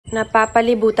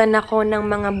Napapalibutan ako ng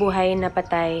mga buhay na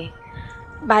patay.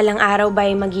 Balang araw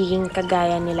ba'y magiging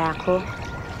kagaya nila ako?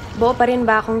 Buo pa rin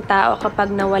ba akong tao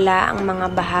kapag nawala ang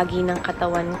mga bahagi ng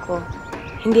katawan ko?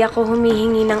 Hindi ako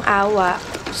humihingi ng awa.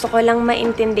 Gusto ko lang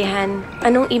maintindihan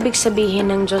anong ibig sabihin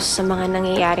ng Diyos sa mga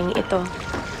nangyayaring ito.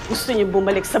 Gusto niyo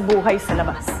bumalik sa buhay sa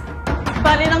labas? Di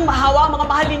bali nang mahawa ang mga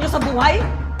mahalin niyo sa buhay?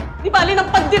 Di bali nang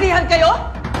pagdirihan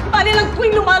kayo? Di bali nang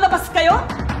tuwing lumalabas kayo?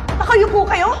 Nakayupo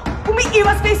kayo?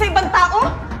 Umiiwas kayo sa ibang tao?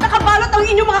 Nakabalot ang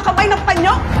inyong mga kamay ng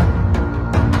panyo?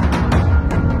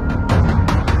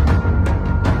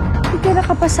 Titira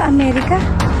ka pa sa Amerika?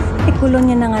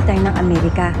 Kolonya na nga tayo ng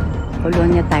Amerika.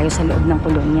 Kolonya tayo sa loob ng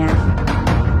kolonya.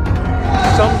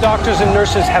 Some doctors and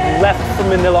nurses have left from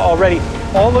Manila already.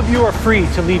 All of you are free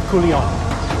to leave Culion.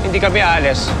 Hindi kami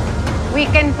aalis. We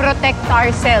can protect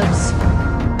ourselves.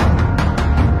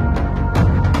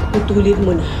 Itulid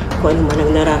mo na kung ano man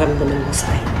ang nararamdaman mo sa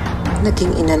kanya.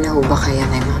 Naging ina na ho ba kaya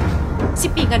na, ma'am?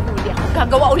 Sipingan mo ulit ako.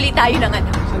 Gagawa ulit tayo ng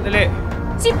anak. Sandali.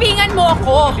 Sipingan mo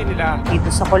ako! Hindi nila. Dito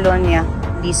sa kolonya,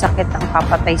 di sakit ang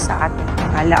papatay sa atin.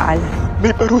 Alaala.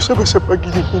 May parusa ba sa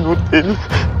pagiging inutil?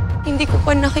 Hindi ko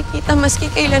pa nakikita maski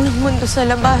kailan ang mundo sa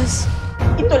labas.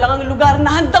 Ito lang ang lugar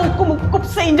na handang kumugkop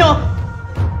sa inyo.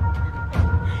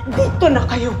 Dito na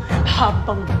kayo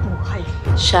habang buhay.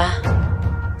 Siya,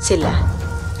 sila,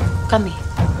 kami,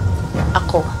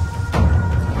 ako,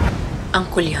 ang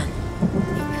Culion.